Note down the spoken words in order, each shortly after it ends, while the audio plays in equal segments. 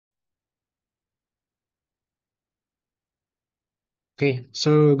Okay,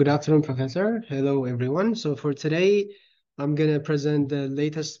 so good afternoon, Professor. Hello, everyone. So for today, I'm going to present the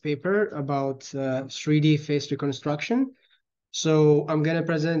latest paper about 3D face reconstruction. So I'm going to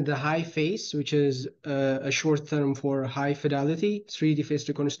present the HiFace, which is a short term for high fidelity 3D face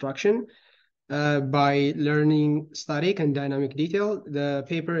reconstruction by learning static and dynamic detail. The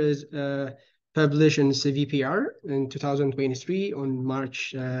paper is published in CVPR in 2023 on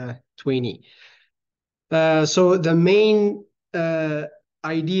March 20. So the main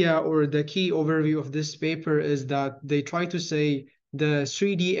idea or the key overview of this paper is that they try to say the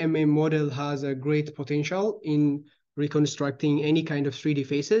 3D MA model has a great potential in reconstructing any kind of 3D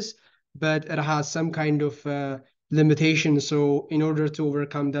faces, but it has some kind of limitation. So in order to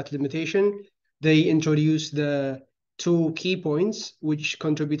overcome that limitation, they introduced the two key points which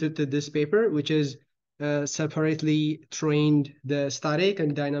contributed to this paper, which is separately trained the static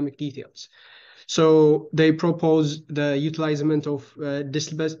and dynamic details. So they propose the utilization of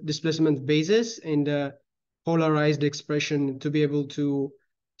displacement basis and polarized expression to be able to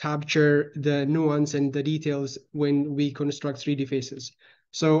capture the nuance and the details when we construct 3D faces.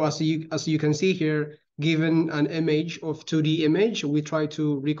 So as you can see here, given an image of 2D image, we try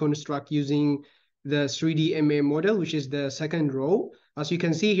to reconstruct using the 3D MA model, which is the second row. As you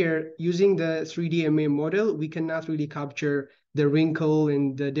can see here, using the 3D MA model, we cannot really capture the wrinkle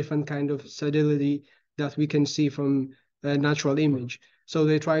and the different kind of solidity that we can see from a natural image. So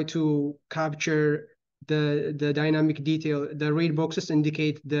they try to capture the dynamic detail. The red boxes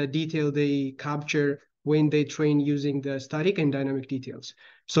indicate the detail they capture when they train using the static and dynamic details.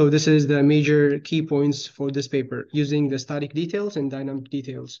 So this is the major key points for this paper, using the static details and dynamic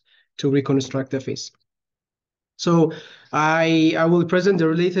details to reconstruct the face. So I will present the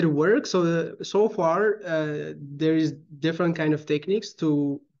related work. So far there is different kind of techniques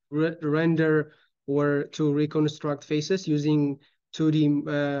to render or to reconstruct faces using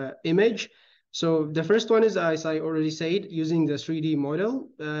 2D image. So the first one is, as I already said, using the 3D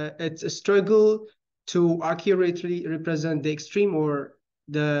model. It's a struggle to accurately represent the extreme or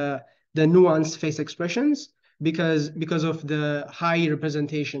the nuanced face expressions because of the high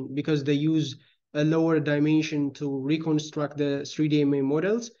representation, because they use a lower dimension to reconstruct the 3D MA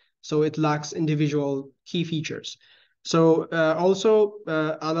models, so it lacks individual key features. So also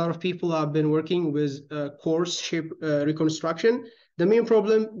a lot of people have been working with coarse shape reconstruction. The main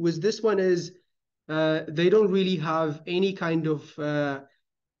problem with this one is they don't really have any kind of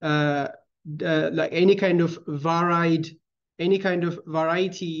like any kind of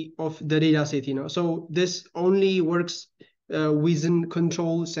variety of the data set. So this only works within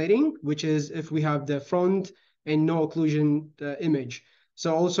control setting, which is if we have the front and no occlusion image.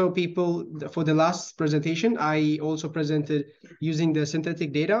 So also people, for the last presentation, I also presented using the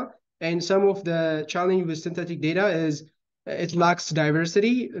synthetic data. And some of the challenge with synthetic data is it lacks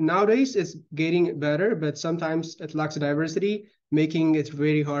diversity. Nowadays, it's getting better, but sometimes it lacks diversity, making it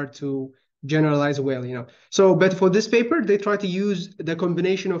very hard to generalize well. So, but for this paper, they try to use the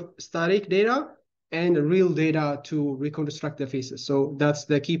combination of static data and real data to reconstruct the faces. So that's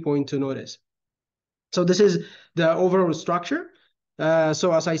the key point to notice. So this is the overall structure.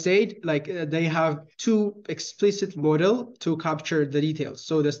 So as I said, like they have two explicit model to capture the details.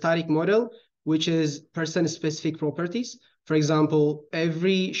 So the static model, which is person-specific properties. For example,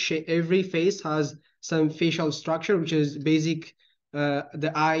 every face has some facial structure, which is basic,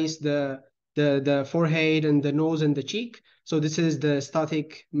 the eyes, the forehead, and the nose and the cheek. So this is the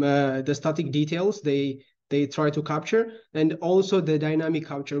static details they try to capture, and also the dynamic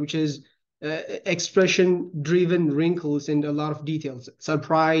capture, which is expression-driven wrinkles and a lot of details.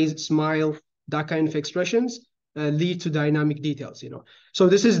 Surprise, smile, that kind of expressions lead to dynamic details. So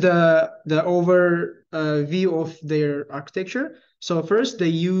this is the overview of their architecture. So first, they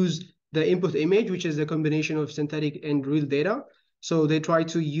use the input image, which is a combination of synthetic and real data. So they try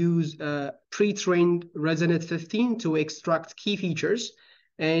to use pre-trained ResNet 15 to extract key features,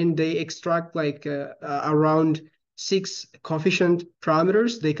 and they extract like around 6 coefficient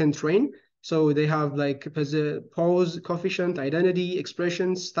parameters they can train. So they have like pose coefficient, identity,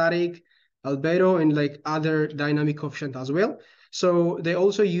 expression, static, albedo, and like other dynamic coefficient as well. So they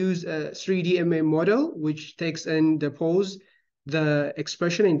also use a 3D MA model, which takes in the pose, the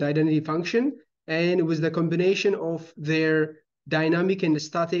expression, and the identity function. And with the combination of their dynamic and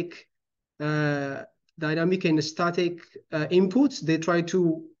static inputs, they try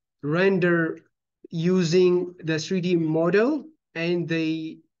to render using the 3D model and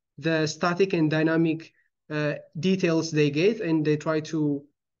the static and dynamic details they get, and they try to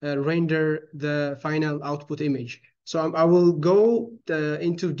render the final output image. So I will go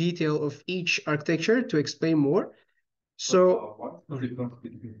into detail of each architecture to explain more. So what's the difference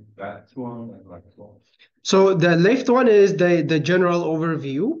between that one and that one? so the left one is the general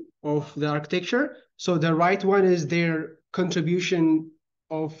overview of the architecture. So the right one is their contribution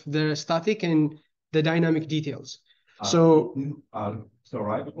of the static and the dynamic details. So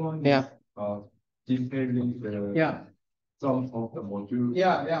right one yeah. detailing Yeah. some of the modules.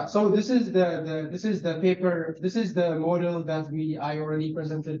 Yeah. So this is the paper. This is the model that I already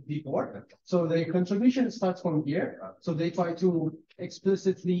presented before. So the contribution starts from here. So they try to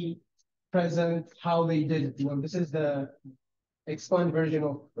explicitly present how they did it. This is the expand version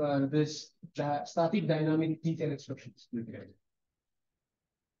of this static dynamic detail expressions.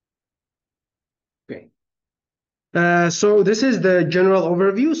 Okay. So this is the general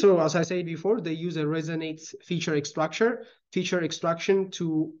overview. So as I said before, they use a resonate feature extraction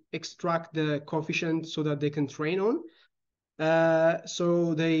to extract the coefficient so that they can train on.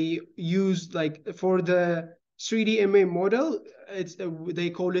 So they use like for the 3D MA model, they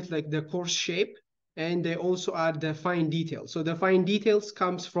call it like the coarse shape, and they also add the fine detail. So the fine details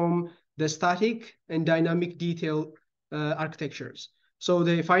comes from the static and dynamic detail architectures. So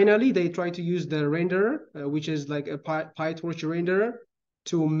they try to use the renderer, which is like a PyTorch renderer,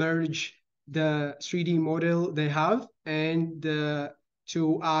 to merge the 3D model they have and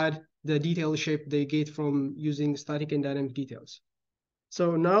to add the detail shape they get from using static and dynamic details.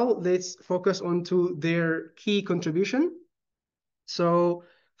 So now let's focus on to their key contribution. So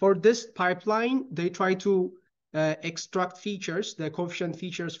for this pipeline, they try to extract features, the coefficient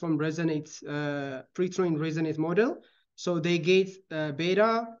features from pre-trained resonate model. So they get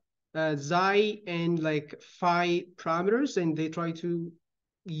beta, xi, and like phi parameters, and they try to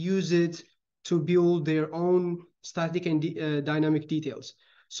use it to build their own static and dynamic details.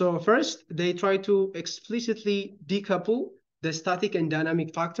 So first, they try to explicitly decouple the static and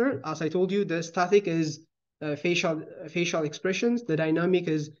dynamic factor. As I told you, the static is facial expressions. The dynamic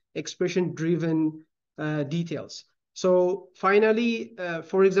is expression-driven details. So finally,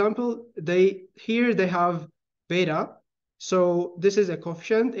 for example, they have beta. So this is a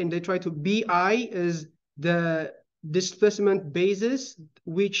coefficient, and they try to BI is the displacement basis,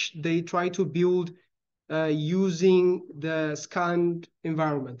 which they try to build using the scanned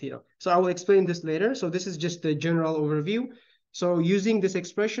environment. So I will explain this later. So this is just the general overview. So using this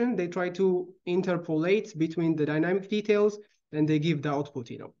expression, they try to interpolate between the dynamic details, and they give the output.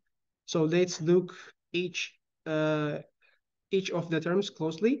 So let's look each of the terms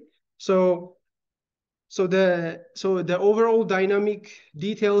closely. So the overall dynamic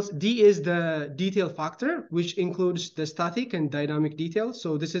details, D is the detail factor, which includes the static and dynamic details.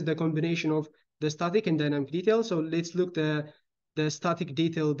 So this is the combination of the static and dynamic detail. So let's look the static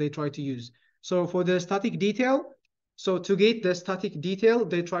detail they try to use. So for the static detail, so to get the static detail,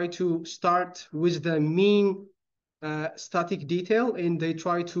 they try to start with the mean static detail, and they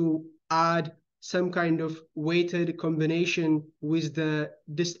try to add some kind of weighted combination with the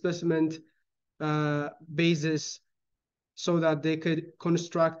displacement basis so that they could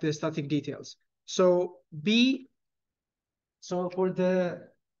construct the static details. So for the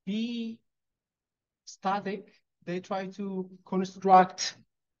B static, they try to construct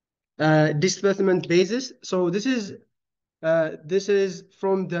displacement basis. So this is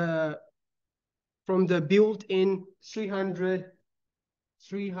from the built-in 300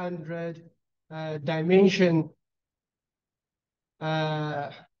 dimension.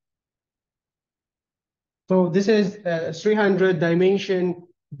 So this is a 300 dimension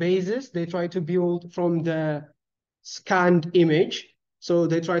basis they try to build from the scanned image. So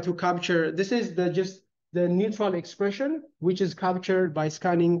they try to capture, this is just the neutral expression, which is captured by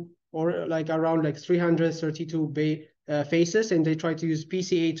scanning or like around like 332 faces, and they try to use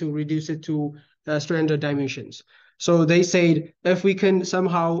PCA to reduce it to 300 dimensions. So they said if we can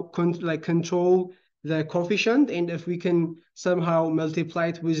somehow control the coefficient, and if we can somehow multiply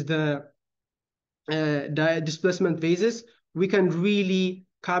it with the displacement basis, we can really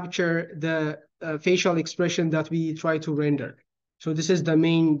capture the facial expression that we try to render. So this is the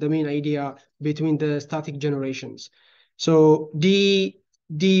main idea between the static generations. So D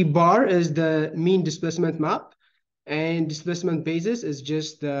bar is the mean displacement map, and displacement basis is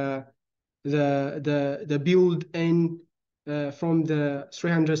just the build in from the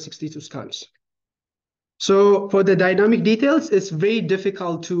 362 scans. So for the dynamic details, it's very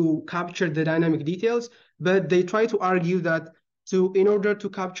difficult to capture the dynamic details, but they try to argue that in order to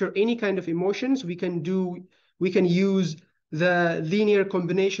capture any kind of emotions, we can use the linear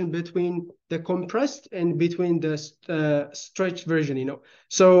combination between the compressed and between the stretched version.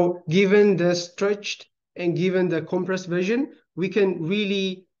 So given the stretched and given the compressed version, we can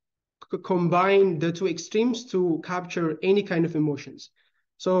really combine the two extremes to capture any kind of emotions.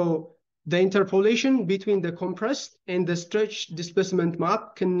 So the interpolation between the compressed and the stretched displacement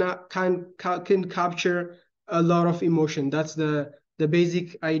map can capture a lot of emotion. That's the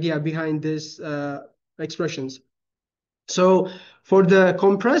basic idea behind this expressions. So for the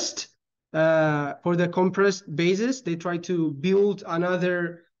compressed basis, they try to build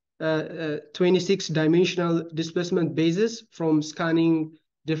another 26-dimensional displacement basis from scanning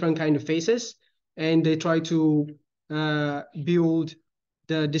different kind of faces, and they try to build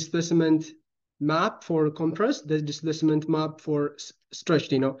the displacement map for compressed, the displacement map for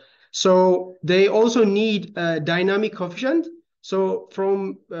stretched, So they also need a dynamic coefficient. So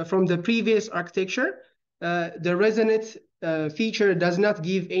from the previous architecture, the resonant feature does not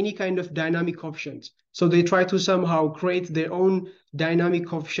give any kind of dynamic coefficient. So they try to somehow create their own dynamic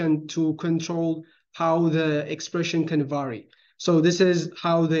coefficient to control how the expression can vary. So this is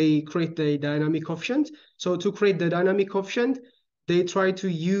how they create the dynamic coefficient. So to create the dynamic coefficient, they try to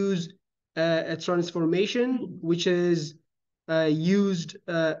use a transformation, which is used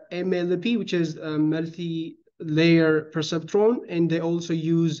MLP, which is a multi-layer perceptron, and they also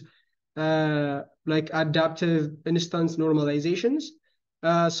use like adaptive instance normalizations.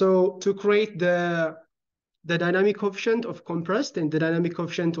 So to create the dynamic coefficient of compressed and the dynamic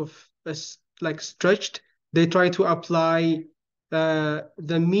coefficient of like stretched, they try to apply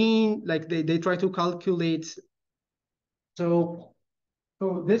the mean, like they try to calculate. So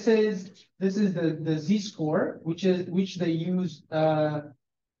this is the z-score, which they use like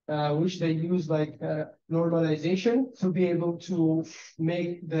normalization to be able to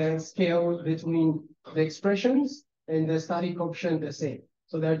make the scale between the expressions and the static coefficient the same.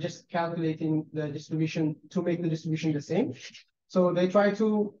 So they're just calculating the distribution to make the distribution the same. So they try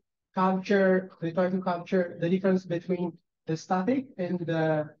to capture the difference between the static and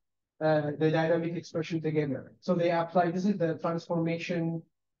the dynamic expression together. So they apply, this is the transformation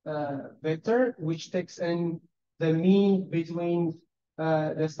vector, which takes in the mean between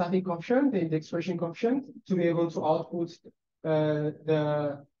the static coefficient and the expression coefficient to be able to output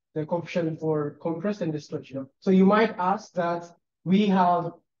the coefficient for compressed and the stretched. So you might ask that we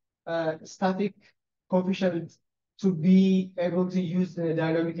have static coefficient to be able to use the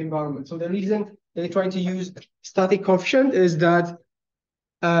dynamic environment. So the reason they try to use static coefficient is that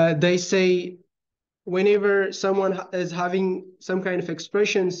they say whenever someone is having some kind of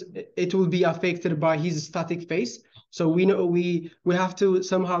expressions, it will be affected by his static phase. So we know we have to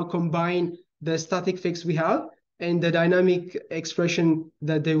somehow combine the static phase we have and the dynamic expression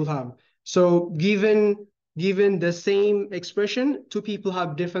that they will have. So given the same expression, two people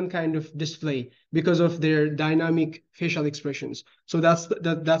have different kind of display because of their dynamic facial expressions. So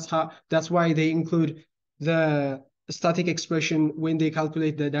that's why they include the static expression when they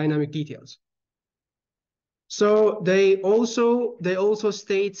calculate the dynamic details. So they also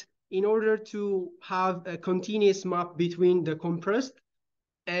state, in order to have a continuous map between the compressed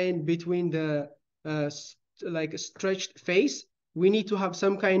and between the like stretched face, we need to have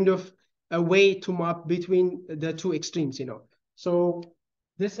some kind of a way to map between the two extremes, So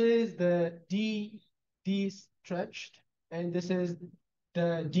this is the D stretched, and this is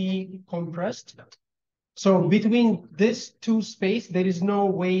the D compressed. So between these two space, there is no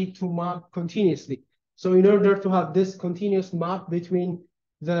way to map continuously. So in order to have this continuous map between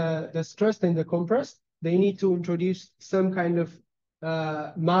the stressed and the compressed, they need to introduce some kind of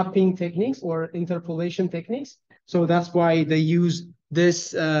mapping techniques or interpolation techniques. So that's why they use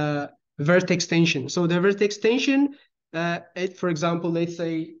this vertex tension. So the vertex tension, for example, let's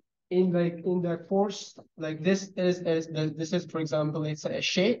say in the course, like this is for example, it's a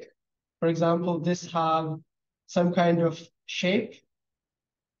shape. For example, this have some kind of shape.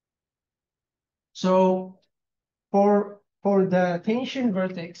 So for the tension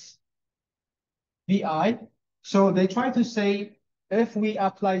vertex VI, so they try to say if we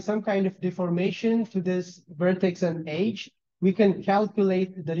apply some kind of deformation to this vertex and edge, we can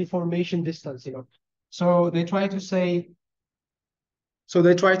calculate the deformation distance, So they try to say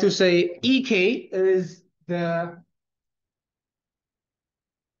EK is the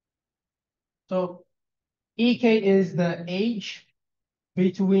EK is the edge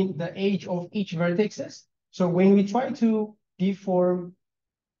between the edge of each vertexes. So when we try to deform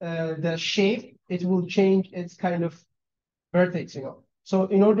the shape, it will change its kind of vertex, So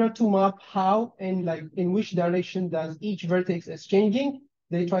in order to map how and like in which direction does each vertex is changing,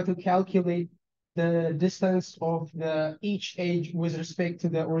 they try to calculate the distance of each edge with respect to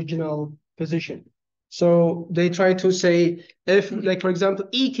the original position. So they try to say if, like, for example,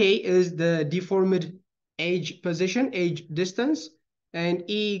 EK is the deformed edge position, edge distance, and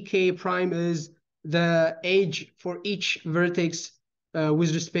EK prime is the age for each vertex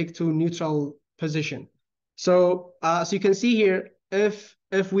with respect to neutral position. So as you can see here, if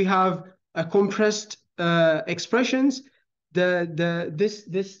we have a compressed expressions, the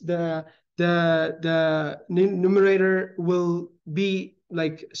numerator will be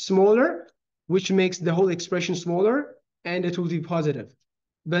like smaller, which makes the whole expression smaller, and it will be positive.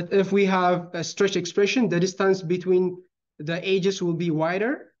 But if we have a stretched expression, the distance between the ages will be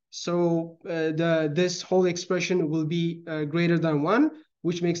wider. So this whole expression will be greater than 1,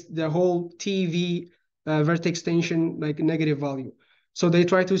 which makes the whole TV vertex tension like a negative value. So they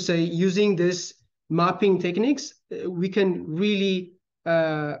try to say using this mapping techniques, we can really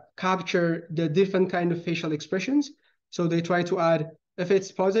capture the different kind of facial expressions. So they try to add, if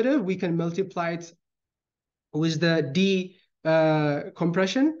it's positive, we can multiply it with the D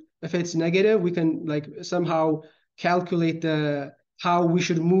compression. If it's negative, we can like somehow calculate how we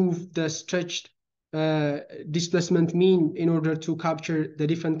should move the stretched displacement mean in order to capture the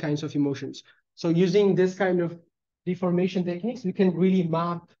different kinds of emotions. So using this kind of deformation techniques, we can really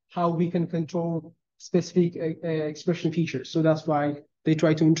map how we can control specific expression features. So that's why they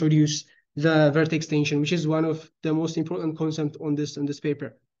try to introduce the vertex tension, which is one of the most important concepts on this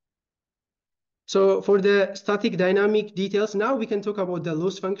paper. So for the static dynamic details, now we can talk about the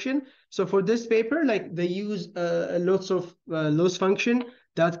loss function. So for this paper, like they use lots of loss function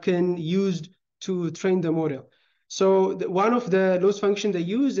that can used to train the model. So one of the loss function they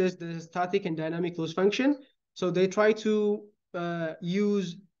use is the static and dynamic loss function. So they try to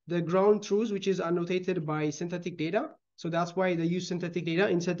use the ground truths, which is annotated by synthetic data. So that's why they use synthetic data.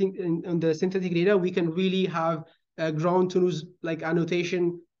 In the synthetic data, we can really have ground truths like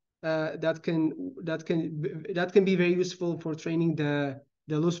annotation that can be very useful for training the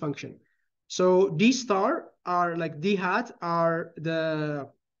loss function. So D star are like D hat are the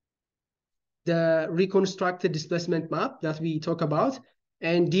reconstructed displacement map that we talk about,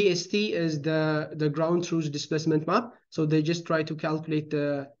 and DST is the ground truth displacement map. So they just try to calculate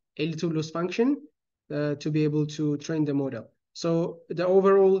the L2 loss function to be able to train the model. So the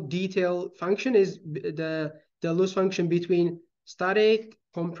overall detail function is the loss function between static,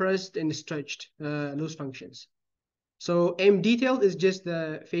 compressed, and stretched loss functions. So M detailed is just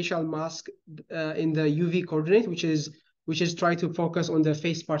the facial mask in the UV coordinate, which is try to focus on the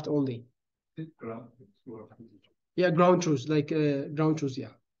face part only. Yeah, ground truths, like ground truths,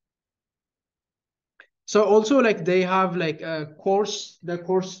 yeah. So also like they have like the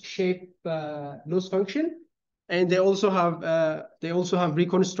coarse shape loss function, and they also have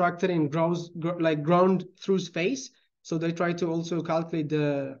reconstructed and ground truth face. So they try to also calculate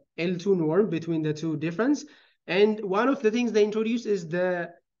the L2 norm between the two difference. And one of the things they introduce is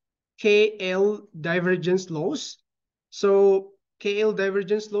the KL divergence loss. So KL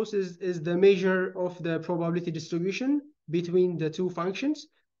divergence loss is the measure of the probability distribution between the two functions.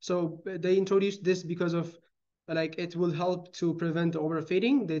 So they introduced this because of like it will help to prevent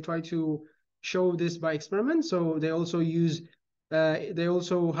overfitting. They try to show this by experiment. So they also use they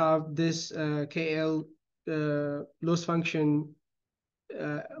also have this KL loss function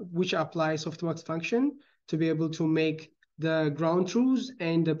which applies softmax function to be able to make the ground truths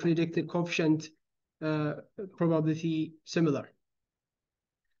and the predicted coefficient probability similar.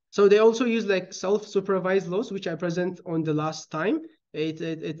 So they also use like self-supervised loss, which I present on the last time.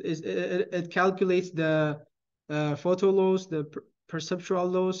 It calculates the photo loss, the perceptual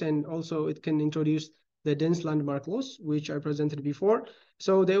loss, and also it can introduce the dense landmark loss, which I presented before.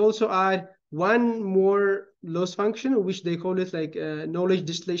 So they also add one more loss function, which they call it like a knowledge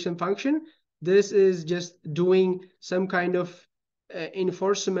distillation function. This is just doing some kind of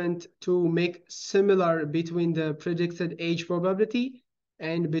enforcement to make similar between the predicted age probability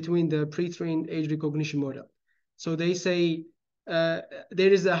and between the pre-trained age recognition model. So they say there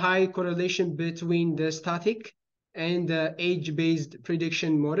is a high correlation between the static and the age-based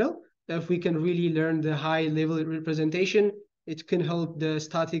prediction model. If we can really learn the high-level representation, it can help the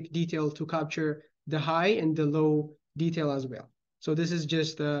static detail to capture the high and the low detail as well. So this is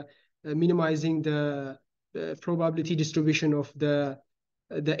just minimizing the probability distribution of the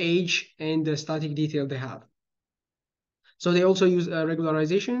age and the static detail they have. So they also use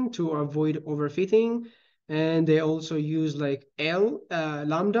regularization to avoid overfitting, and they also use like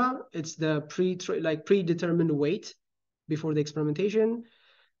lambda. It's the predetermined weight before the experimentation.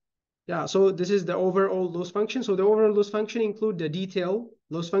 Yeah, so this is the overall loss function. So the overall loss function include the detail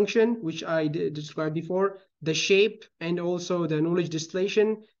loss function, which I described before, the shape, and also the knowledge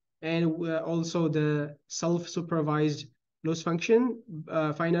distillation, and also the self-supervised loss function.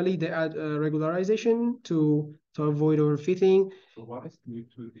 Finally, they add regularization to to avoid overfitting. So what is new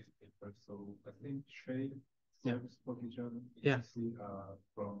to this paper? So I think trade Yeah. service provision, Yeah.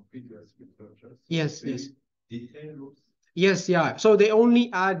 from previous researchers. Yes, They yes. detail loss. Yes, yeah. So they only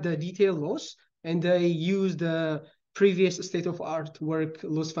add the detail loss and they use the previous state of art work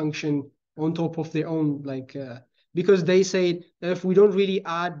loss function on top of their own, like because they say if we don't really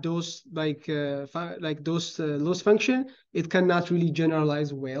add those those loss function, it cannot really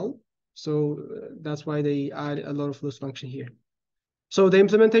generalize well. So that's why they add a lot of loss function here. So the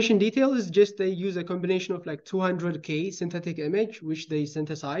implementation detail is just they use a combination of like 200K synthetic image, which they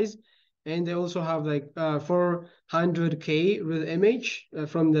synthesize. And they also have like 400K real image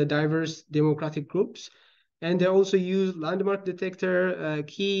from the diverse democratic groups. And they also use landmark detector,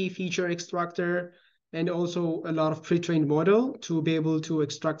 key feature extractor, and also a lot of pre-trained model to be able to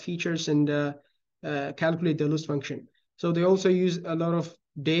extract features and calculate the loss function. So they also use a lot of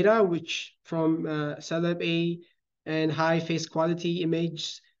data, which from Celeb A and HiFace quality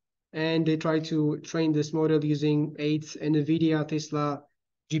images, and they try to train this model using 8 NVIDIA Tesla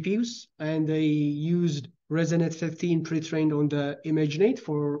GPUs, and they used ResNet 15 pre-trained on the ImageNet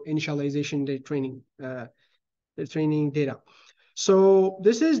for initialization the training data. So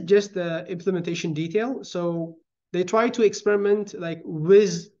this is just the implementation detail. So they try to experiment like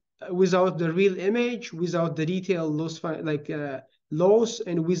without the real image, without the detail loss loss,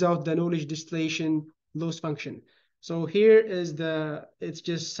 and without the knowledge distillation loss function. So here is it's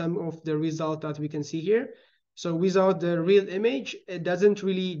just some of the result that we can see here. So without the real image, it doesn't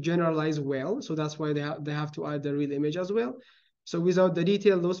really generalize well. So that's why they have to add the real image as well. So without the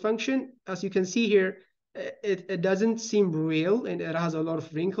detail loss function, as you can see here, it doesn't seem real and it has a lot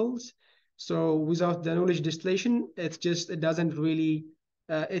of wrinkles. So without the knowledge distillation, it doesn't really,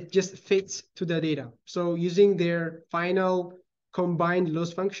 it just fits to the data. So using their final combined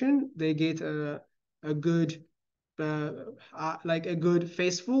loss function, they get a good, like a good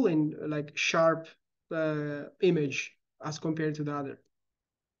faithful and like sharp image as compared to the other.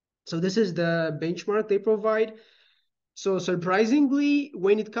 So this is the benchmark they provide. So surprisingly,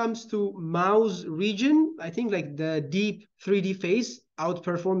 when it comes to mouse region, I think like the deep 3D phase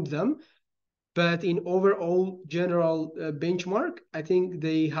outperformed them. But in overall general benchmark, I think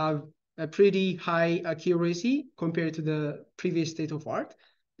they have a pretty high accuracy compared to the previous state of art.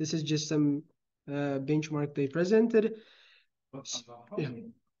 This is just some benchmark they presented. But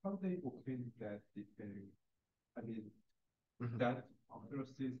how they obtain that detail? I mean, that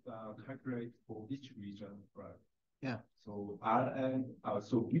accuracy is calculated for each region, right? Yeah. So RN,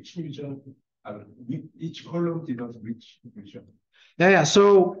 so which region, each column denotes which region? Yeah.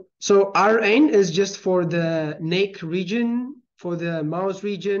 So RN is just for the neck region, for the mouse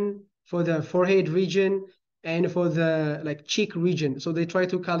region, for the forehead region, and for the like cheek region. So they try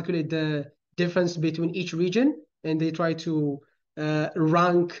to calculate the difference between each region, and they try to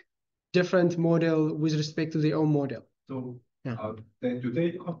rank different model with respect to their own model. So Yeah. then do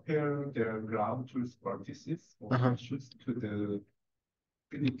they compare their ground truth practices or issues to the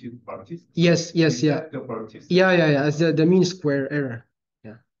predicted practice? Yes, Is yeah. that the practice? Yeah. It's the mean square error.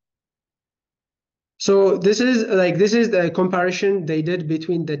 Yeah. So this is the comparison they did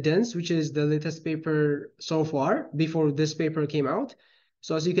between the dense, which is the latest paper so far before this paper came out.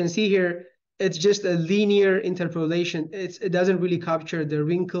 So as you can see here, it's just a linear interpolation. It doesn't really capture the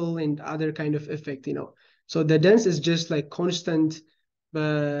wrinkle and other kind of effect, you know. So the dense is just like constant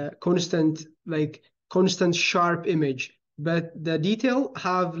sharp image, but the detail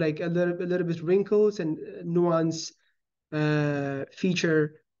have like a little bit wrinkles and nuance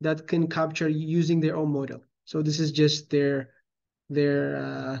feature that can capture using their own model. So this is just their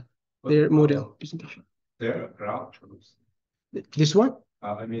model presentation. Their ground truth. This one?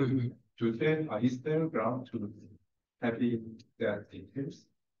 I mean, is there ground truth having that details?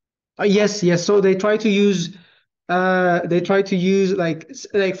 Yes. So they try to use like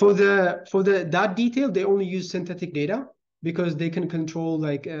for the that detail, they only use synthetic data because they can control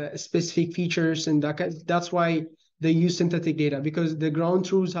like specific features, and that's why they use synthetic data, because the ground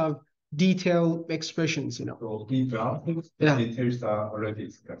truths have detailed expressions, you know. So in ground truth, the Yeah. details are already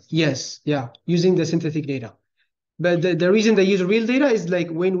discussed. Yes, yeah, using the synthetic data. But the reason they use real data is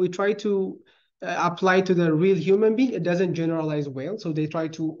like when we try to apply to the real human being, it doesn't generalize well. So they try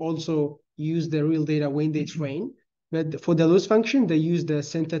to also use the real data when they train. But for the loss function, they use the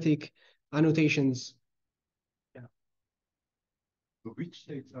synthetic annotations. Yeah. So which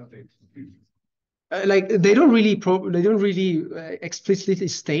states are they? Like they don't really explicitly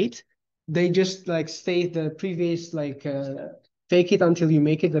state. They just like state the previous like fake it until you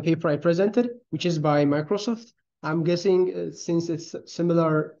make it, the paper I presented, which is by Microsoft. I'm guessing since it's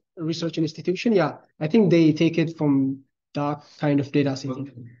similar research institution. Yeah, I think they take it from that kind of data set.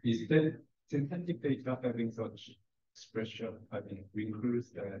 Is that synthetic data having such expression,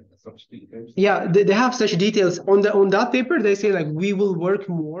 includes such details? Yeah, they have such details on that paper. They say like we will work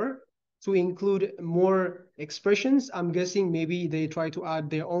more to include more expressions. I'm guessing maybe they try to add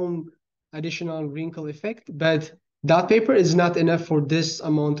their own additional wrinkle effect, but that paper is not enough for this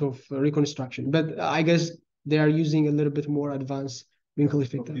amount of reconstruction. But I guess they are using a little bit more advanced wrinkle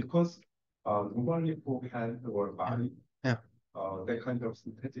effect. Because normally for hand or body, Yeah. That kind of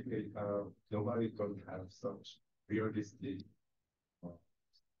synthetic data normally don't have such realistic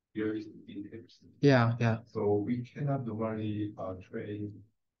details. Yeah. So we cannot normally train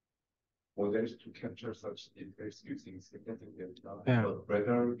models to capture such details using synthetic data. Yeah. But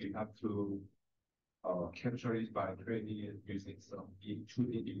rather we have to capture it by training it using some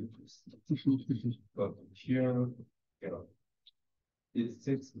 2D images. But here, it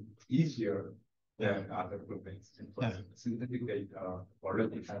seems easier than other domains. Synthetic data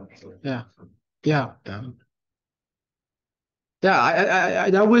already have. Yeah. Yeah,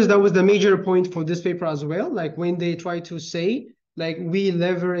 that was the major point for this paper as well. Like when they try to say, like we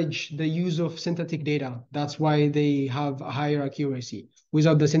leverage the use of synthetic data. That's why they have a higher accuracy.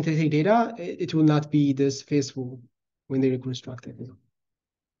 Without the synthetic data, it will not be this faithful when they reconstruct it.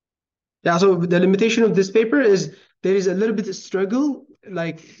 Yeah, so the limitation of this paper is there is a little bit of struggle,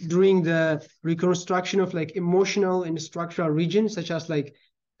 like during the reconstruction of like emotional and structural regions, such as like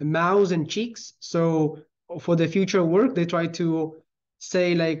the mouths and cheeks. So for the future work, they try to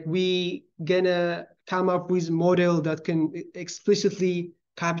say like we gonna come up with a model that can explicitly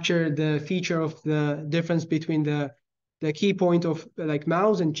capture the feature of the difference between the key point of like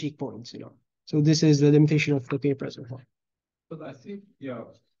mouths and cheek points, So this is the limitation of the paper as well. But I think,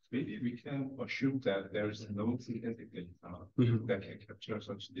 maybe we can assume that there is no synthetic data that can capture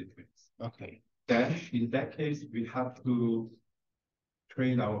such details. Okay. Then in that case, we have to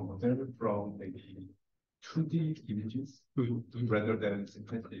train our model from maybe 2D images rather than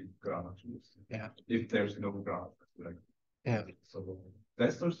synthetic graphs. Yeah. If there's no graph, so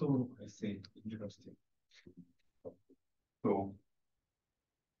that's also, I think, interesting. So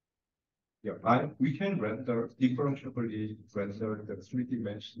we can differentially render the 3D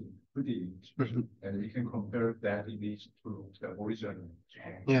image, and we can compare that image to the original image.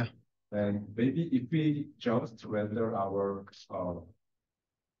 Yeah. And maybe if we just render our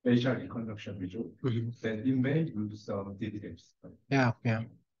facial reconstruction visual, then it may lose some details. Yeah.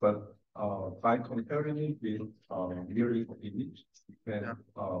 But by comparing it with mirroring image, we can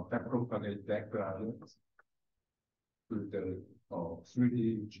backpropagate background to the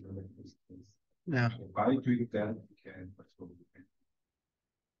 3D geometry space. Yeah. By doing that, we can also.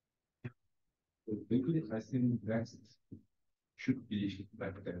 So maybe I think next should be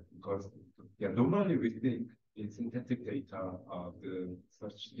like that because normally we think in synthetic data, the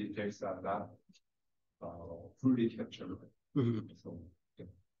such details are not fully captured. So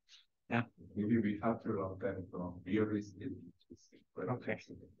maybe we have to learn that from realistic images. Okay.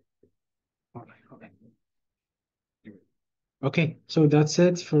 Okay, so that's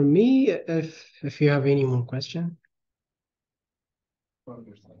it for me. If you have any more question.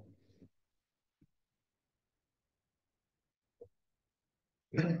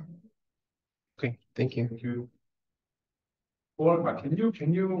 Okay, thank you. Thank you. Or can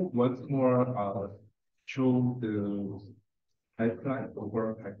you once more show the pipeline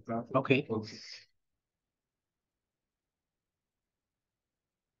over pipeline? Okay.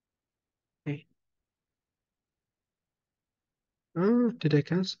 Okay. Oh, did I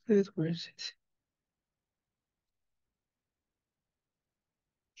cancel it? Where is it?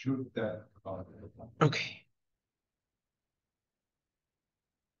 Shoot that. Okay.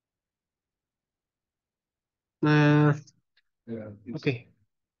 Okay.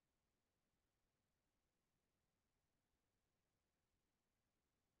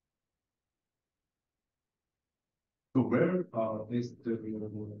 So where is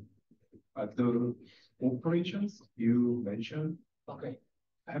the operations you mentioned? Okay.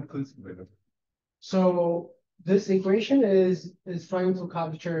 Happens with. So this equation is trying to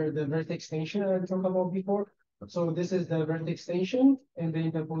capture the vertex tension I talked about before. So this is the vertex tension and the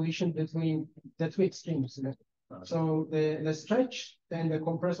interpolation between the two extremes. So the stretch and the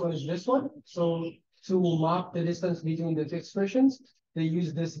compressed one is this one. So to map the distance between the two expressions, they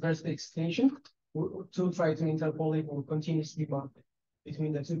use this vertex tension to try to interpolate or continuously map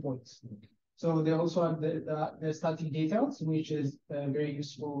between the 2 points. So they also have the static details, which is very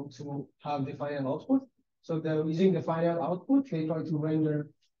useful to have the final output. So using the final output, they try to render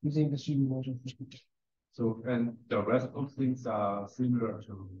using the 3D model. So, and the rest of things are similar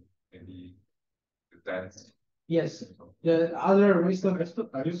to maybe that. Yes. The other wisdom.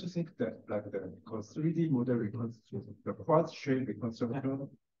 I used to think that like because 3D model reconstruction, the quad shape reconstruction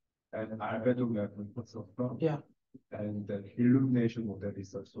and albedo reconstruction. Yeah. And the illumination model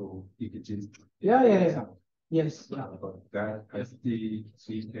is also exists. Yeah. Yes. Yeah. But that has the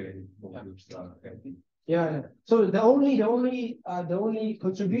 3D models are heavy. Yeah. So the only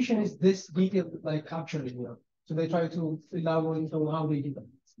contribution is this detail like capturing, you know. So they try to elaborate on how they do that.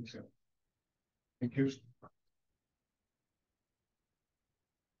 Okay. Thank you.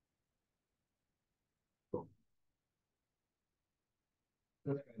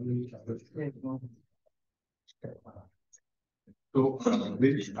 So,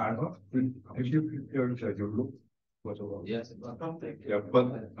 maybe Arma, have you prepared your look? Yes. Yeah, but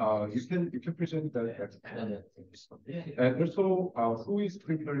you can present that. And also, who is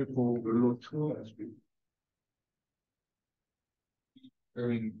preparing for Willow 2 and 3?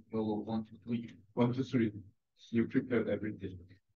 During level 1 to 3. 1 to 3. You prepared everything.